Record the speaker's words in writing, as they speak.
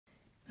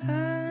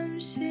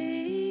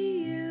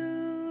see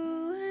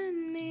you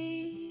and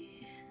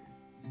me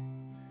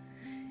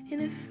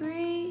in a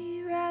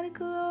free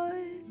radical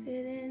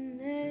orbit in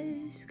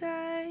the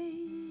sky,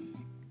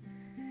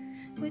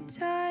 where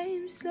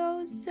time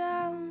slows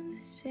down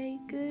to say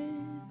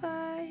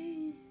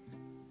goodbye,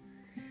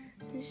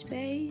 and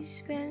space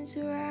spins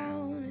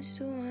around us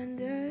to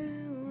wonder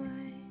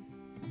why.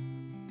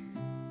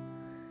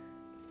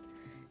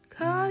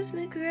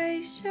 Cosmic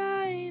rays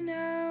shine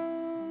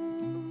out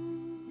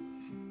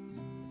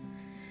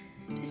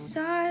to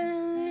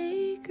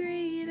silently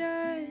greet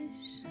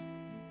us,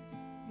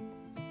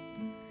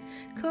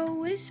 cold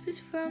whispers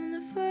from the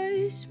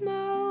first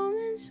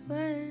moments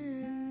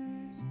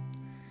when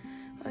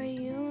our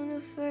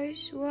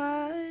universe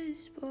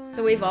was born.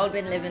 So we've all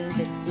been living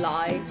this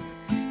lie.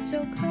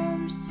 So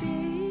come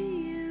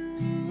see you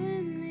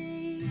and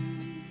me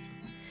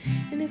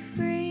in a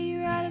free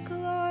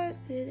radical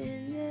orbit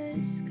in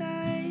the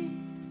sky,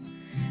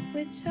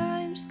 where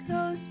time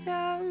slows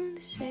down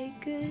to say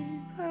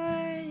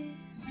goodbye,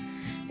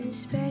 and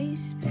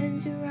space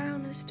spins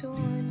around us to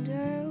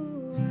wonder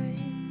why.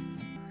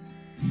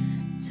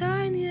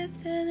 Tinier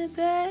than a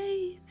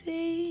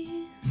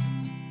baby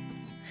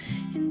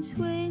in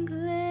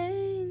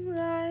twinkling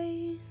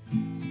light,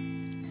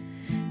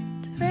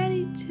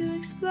 ready to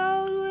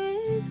explode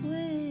with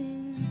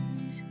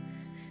wings,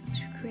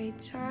 to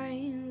create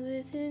time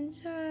within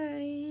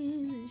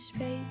time and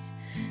space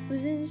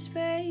within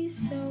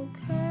space. So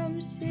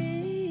come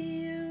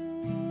see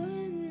you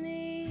and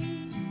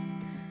me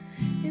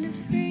in a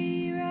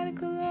free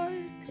radical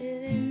orbit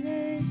in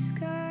the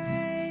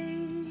sky,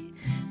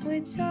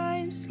 where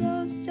time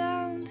slows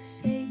down to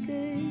say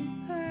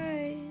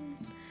goodbye,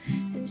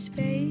 and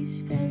space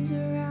spins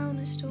around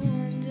us to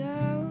wonder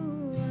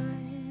why.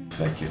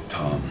 Thank you,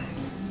 Tom.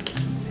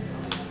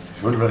 If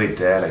you weren't really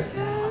dead,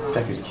 I'd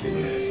take a kill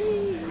you.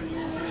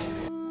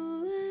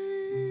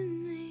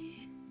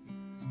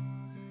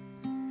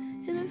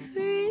 In a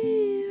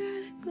free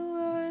radical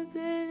orbit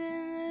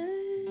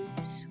in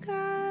the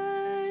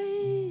sky,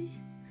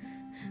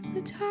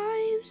 where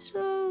time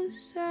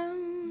slows down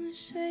to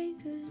say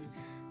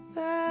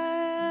goodbye,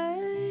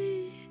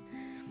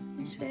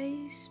 and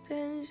space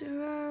spins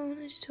around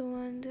us to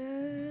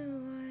wonder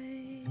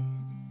why.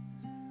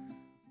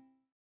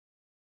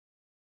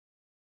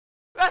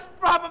 That's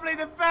probably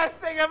the best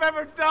thing I've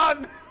ever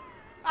done!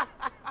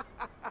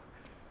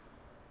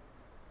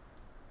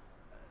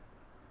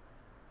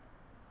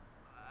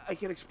 I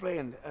can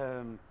explain.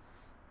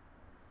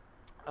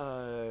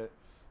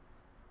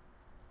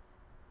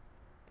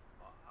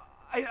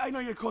 I know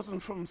your cousin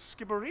from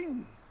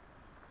Skibbereen.